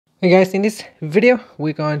Hey guys, in this video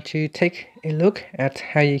we're going to take a look at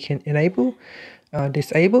how you can enable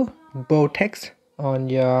disable bold text on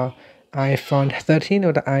your iPhone 13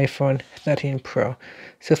 or the iPhone 13 Pro.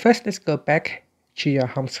 So first let's go back to your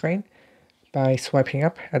home screen by swiping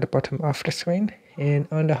up at the bottom of the screen, and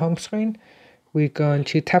on the home screen we're going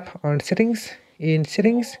to tap on settings. In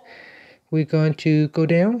settings we're going to go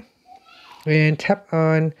down and tap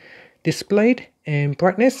on displayed and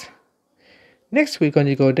brightness. Next, we're going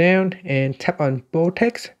to go down and tap on bold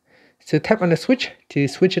text. So tap on the switch to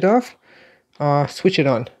switch it off or switch it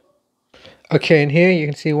on. Okay, and here you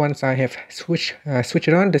can see once I have switch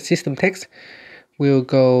it on, the system text will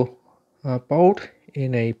go bold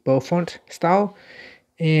in a bold font style.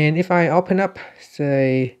 And if I open up,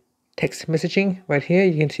 say, text messaging right here,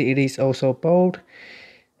 you can see it is also bold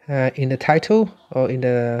in the title or in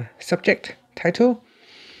the subject title.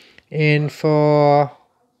 And for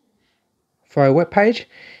a web page,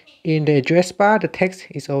 in the address bar, the text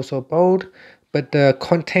is also bold, but the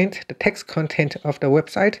text content of the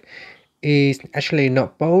website is actually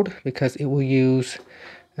not bold because it will use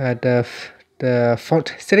the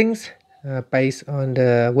font settings based on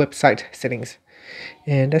the website settings.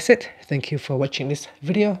 And that's it. Thank you for watching this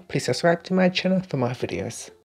video. Please subscribe to my channel for more videos.